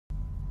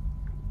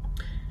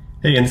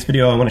Hey, in this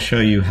video I want to show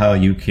you how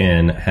you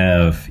can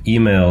have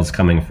emails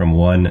coming from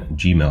one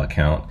Gmail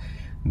account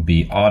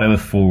be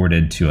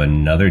auto-forwarded to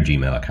another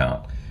Gmail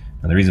account.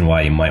 Now, the reason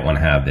why you might want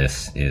to have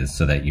this is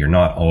so that you're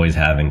not always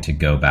having to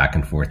go back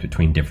and forth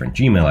between different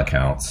Gmail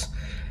accounts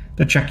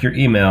to check your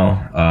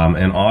email,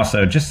 and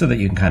also just so that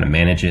you can kind of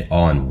manage it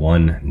all in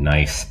one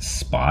nice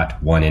spot,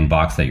 one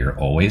inbox that you're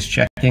always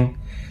checking.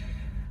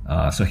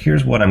 So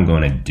here's what I'm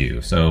going to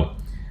do. So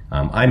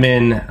I'm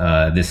in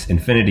this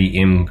Infinity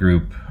M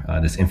group,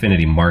 this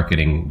Infinity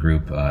Marketing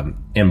group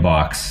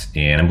inbox,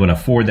 and I'm going to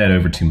forward that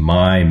over to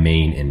my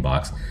main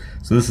inbox.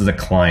 So this is a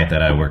client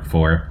that I work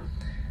for,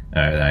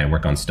 that I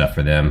work on stuff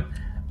for them.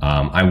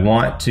 I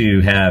want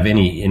to have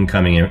any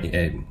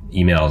incoming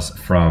emails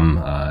from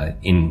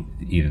in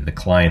either the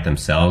client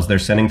themselves they're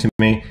sending to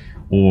me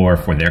or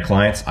for their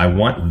clients. I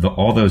want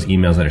all those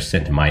emails that are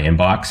sent to my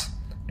inbox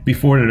to be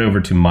forwarded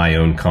over to my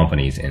own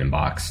company's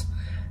inbox.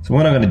 So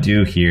what I'm going to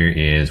do here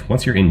is,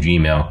 once you're in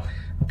Gmail,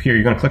 up here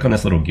you're going to click on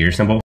this little gear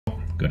symbol,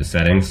 go to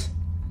settings,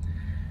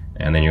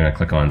 and then you're going to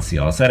click on see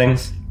all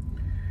settings.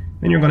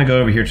 Then you're going to go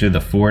over here to the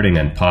forwarding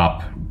and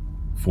pop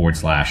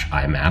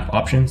 /IMAP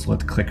option. So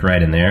let's click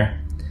right in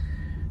there.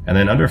 And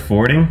then under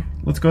forwarding,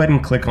 let's go ahead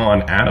and click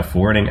on add a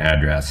forwarding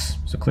address.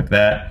 So click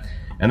that.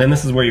 And then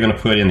this is where you're going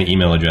to put in the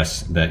email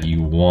address that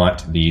you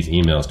want these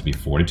emails to be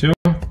forwarded to.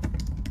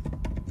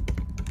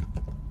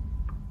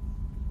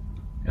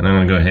 And I'm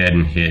going to go ahead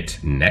and hit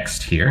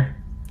next here.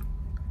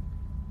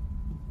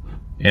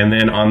 And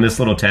then on this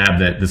little tab,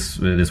 that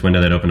this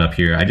window that opened up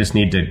here, I just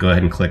need to go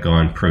ahead and click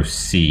on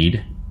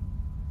proceed.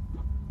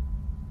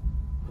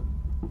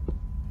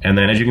 And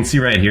then as you can see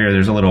right here,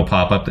 there's a little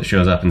pop-up that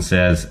shows up and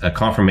says a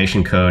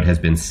confirmation code has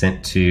been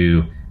sent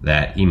to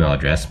that email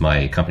address,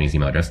 my company's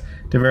email address,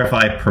 to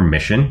verify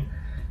permission.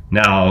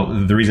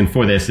 Now, the reason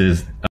for this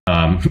is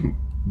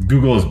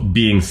Google is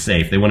being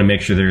safe. They want to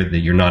make sure that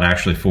you're not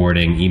actually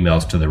forwarding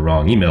emails to the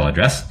wrong email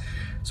address.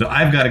 So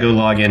I've got to go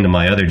log into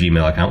my other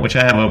Gmail account, which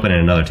I have open in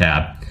another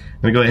tab.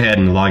 I'm going to go ahead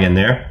and log in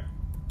there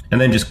and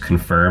then just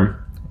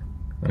confirm.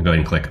 I'll go ahead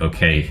and click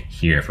OK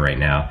here for right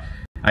now.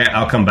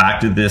 I'll come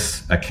back to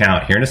this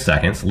account here in a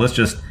second. So let's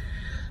just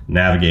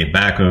navigate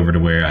back over to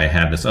where I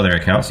have this other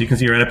account. So you can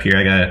see right up here,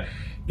 I got an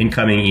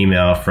incoming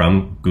email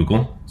from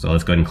Google. So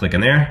let's go ahead and click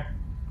in there.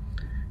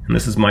 And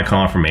this is my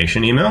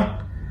confirmation email.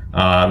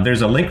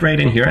 There's a link right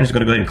in here. I'm just going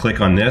to go ahead and click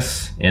on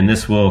this, and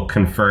this will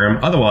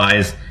confirm.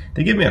 Otherwise,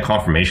 they give me a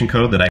confirmation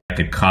code that I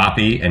could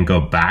copy and go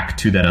back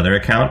to that other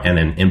account and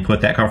then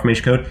input that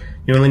confirmation code.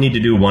 You only need to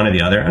do one or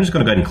the other. I'm just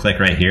going to go ahead and click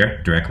right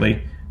here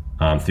directly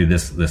through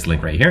this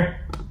link right here.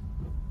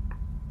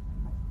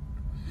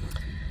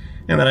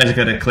 And then I just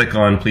got to click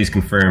on please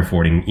confirm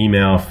forwarding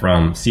email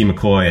from C.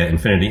 McCoy at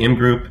Infinity M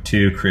Group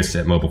to Chris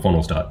at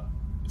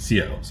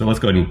mobilefunnels.co. So let's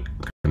go ahead and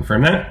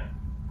confirm that.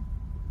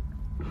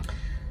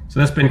 So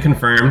that's been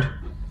confirmed.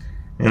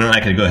 And then I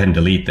could go ahead and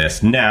delete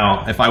this.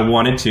 Now, if I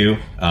wanted to,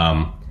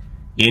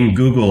 in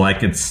Google, I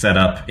could set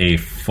up a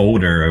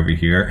folder over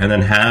here and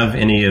then have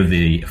any of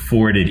the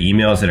forwarded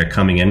emails that are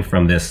coming in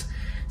from this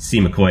C.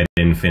 McCoy at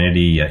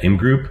Infinity M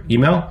Group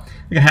email.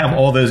 I can have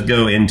all those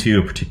go into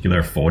a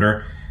particular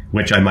folder,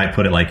 which I might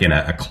put it like in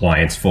a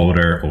clients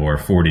folder or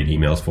forwarded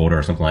emails folder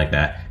or something like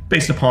that,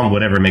 based upon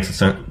whatever makes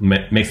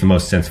the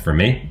most sense for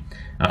me.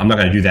 I'm not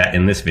going to do that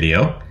in this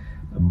video,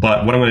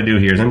 but what I'm going to do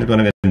here is I'm just going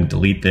to go ahead and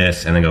delete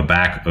this and then go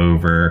back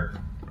over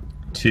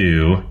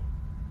to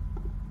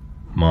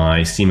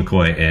my C.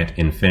 McCoy at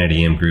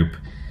Infinity M Group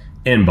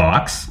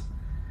inbox,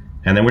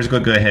 and then we're just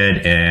going to go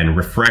ahead and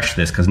refresh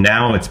this because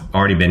now it's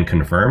already been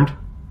confirmed.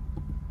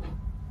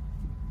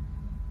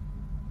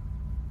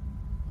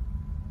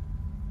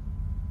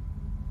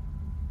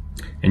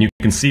 And you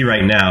can see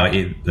right now,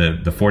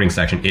 the forwarding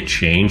section, it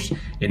changed.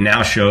 It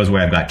now shows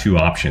where I've got two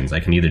options. I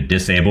can either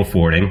disable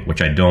forwarding,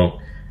 which I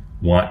don't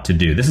want to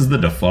do. This is the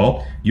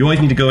default. You always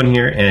need to go in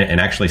here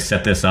and actually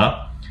set this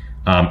up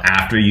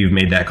after you've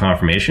made that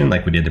confirmation,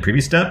 like we did the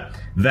previous step.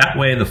 That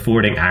way the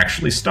forwarding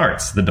actually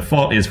starts. The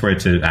default is for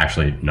it to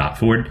actually not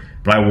forward,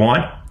 but I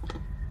want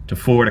to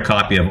forward a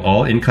copy of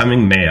all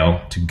incoming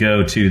mail to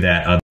go to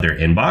that other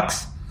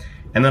inbox.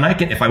 And then I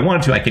can, if I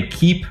wanted to, I could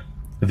keep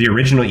the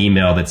original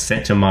email that's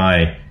sent to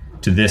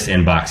this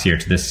inbox here,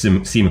 to this C.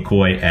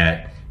 McCoy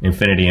at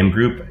Infinity M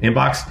Group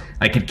inbox.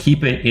 I could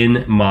keep it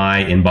in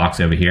my inbox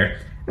over here.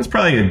 It's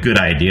probably a good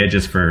idea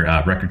just for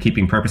record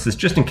keeping purposes,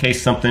 just in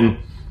case something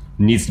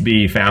needs to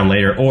be found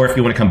later, or if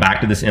you want to come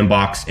back to this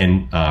inbox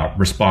and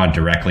respond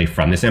directly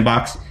from this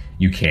inbox,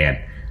 you can.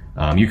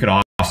 You could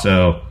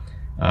also,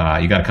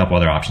 you got a couple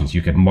other options.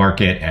 You could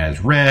mark it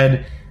as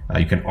read.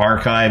 You can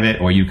archive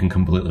it, or you can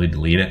completely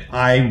delete it.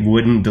 I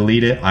wouldn't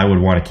delete it. I would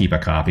want to keep a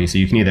copy. So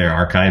you can either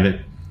archive it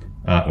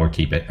or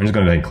keep it. I'm just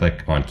going to go ahead and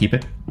click on keep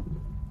it.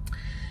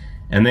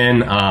 And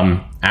then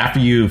after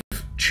you've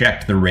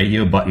checked the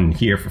radio button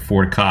here for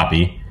forward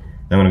copy,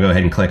 I'm going to go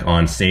ahead and click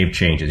on save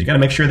changes. You got to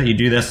make sure that you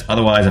do this.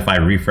 Otherwise, if I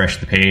refresh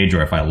the page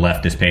or if I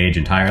left this page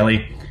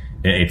entirely,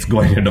 it's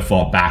going to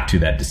default back to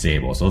that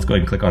disable. So let's go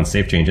ahead and click on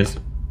save changes.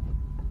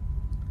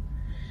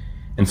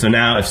 And so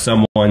now if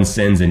someone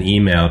sends an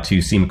email to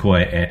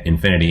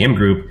cmccoy@Infinity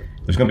Group,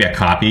 there's going to be a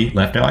copy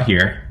left out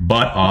here,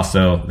 but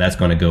also that's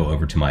going to go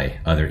over to my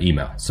other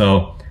email.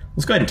 So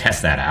let's go ahead and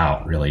test that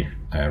out really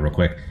real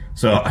quick.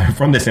 So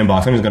from this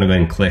inbox, I'm just going to go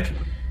ahead and click,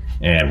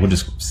 and we'll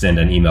just send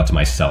an email to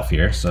myself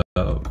here. So,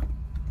 all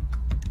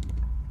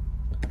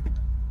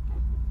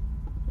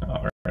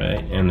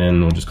right, and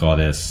then we'll just call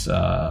this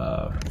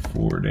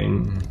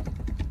forwarding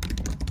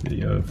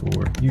video for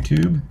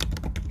YouTube.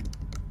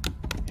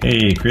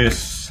 Hey,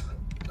 Chris,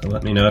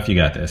 let me know if you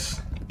got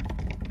this.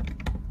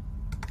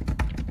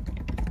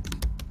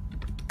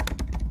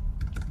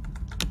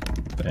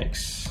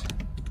 Thanks,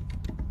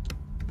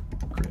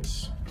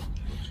 Chris.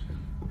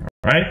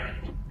 All right.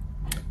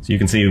 So you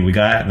can see we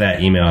got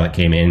that email that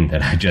came in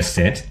that I just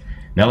sent.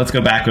 Now let's go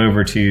back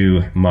over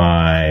to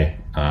my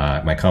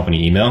my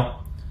company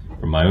email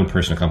from my own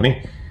personal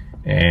company,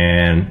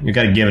 and you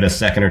got to give it a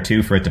second or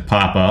two for it to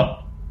pop up.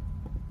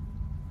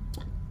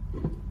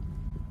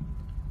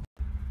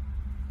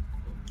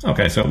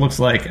 Okay, so it looks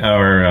like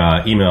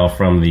our email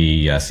from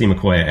the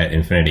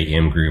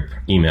cmccoy@Infinity Group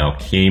email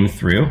came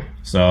through.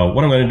 So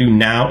what I'm going to do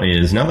now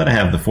is, now that I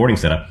have the forwarding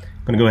set up,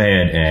 I'm going to go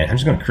ahead and I'm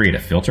just going to create a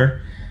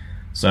filter.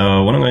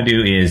 So what I'm going to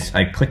do is,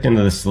 I clicked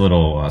into this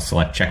little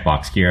select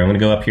checkbox here. I'm going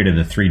to go up here to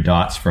the 3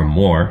 dots for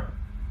more,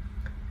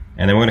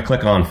 and then we're going to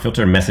click on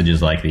filter messages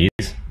like these.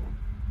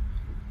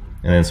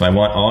 And then so I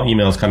want all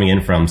emails coming in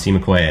from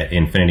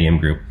cmccoy@Infinity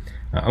Group.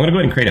 I'm going to go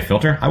ahead and create a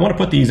filter. I want to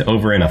put these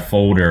over in a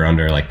folder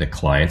under like the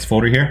clients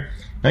folder here.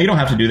 Now you don't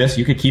have to do this.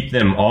 You could keep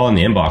them all in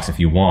the inbox if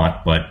you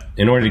want, but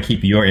in order to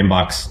keep your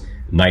inbox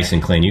nice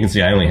and clean, you can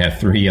see I only have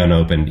 3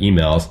 unopened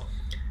emails.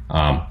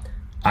 I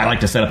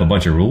like to set up a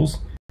bunch of rules.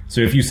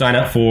 So if you sign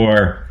up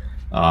for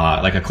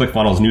like a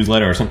ClickFunnels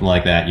newsletter or something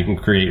like that, you can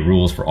create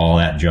rules for all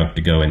that junk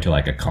to go into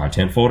like a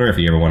content folder if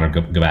you ever want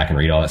to go back and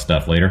read all that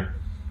stuff later.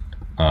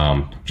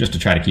 Just to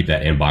try to keep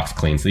that inbox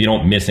clean so you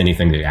don't miss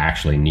anything that you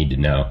actually need to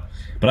know.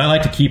 But I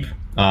like to keep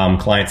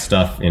client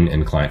stuff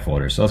in client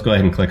folders. So let's go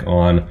ahead and click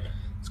on,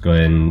 let's go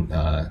ahead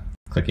and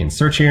click in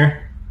search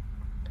here.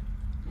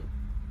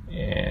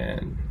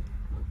 And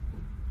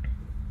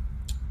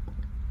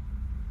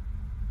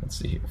let's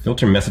see,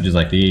 filter messages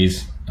like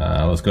these.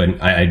 Let's go ahead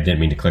and, I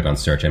didn't mean to click on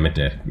search. I meant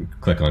to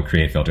click on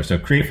create filter. So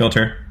create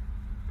filter.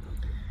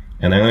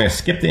 And I'm going to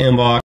skip the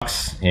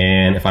inbox.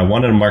 And if I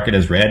wanted to mark it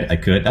as read, I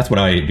could. That's what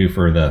I do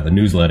for the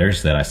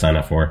newsletters that I sign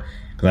up for,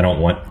 because I don't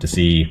want to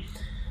see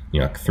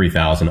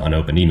 3,000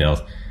 unopened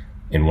emails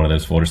in one of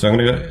those folders. So I'm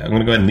going to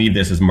go ahead and leave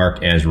this as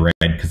marked as read,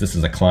 because this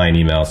is a client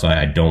email, so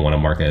I don't want to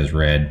mark it as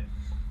read.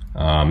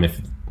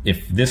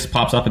 If this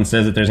pops up and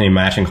says that there's any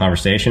matching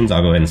conversations,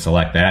 I'll go ahead and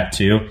select that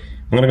too.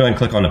 I'm going to go ahead and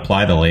click on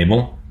apply the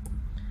label,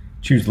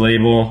 choose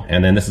label,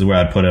 and then this is where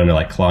I'd put it under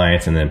like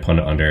clients, and then put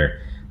it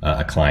under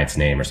a client's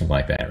name or something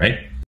like that, right?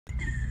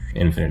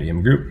 Infinity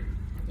Group,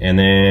 and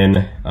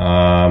then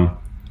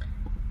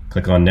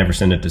click on never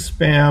send it to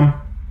spam,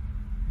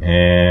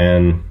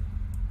 and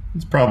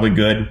it's probably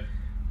good.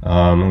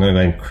 I'm going to go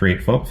ahead and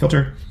create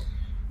filter.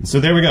 So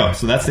there we go.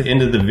 So that's the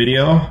end of the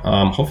video.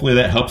 Hopefully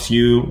that helps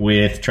you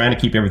with trying to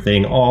keep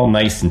everything all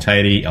nice and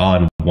tidy, all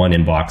in one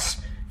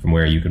inbox from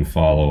where you can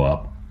follow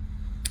up.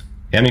 If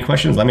you have any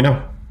questions, let me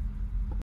know.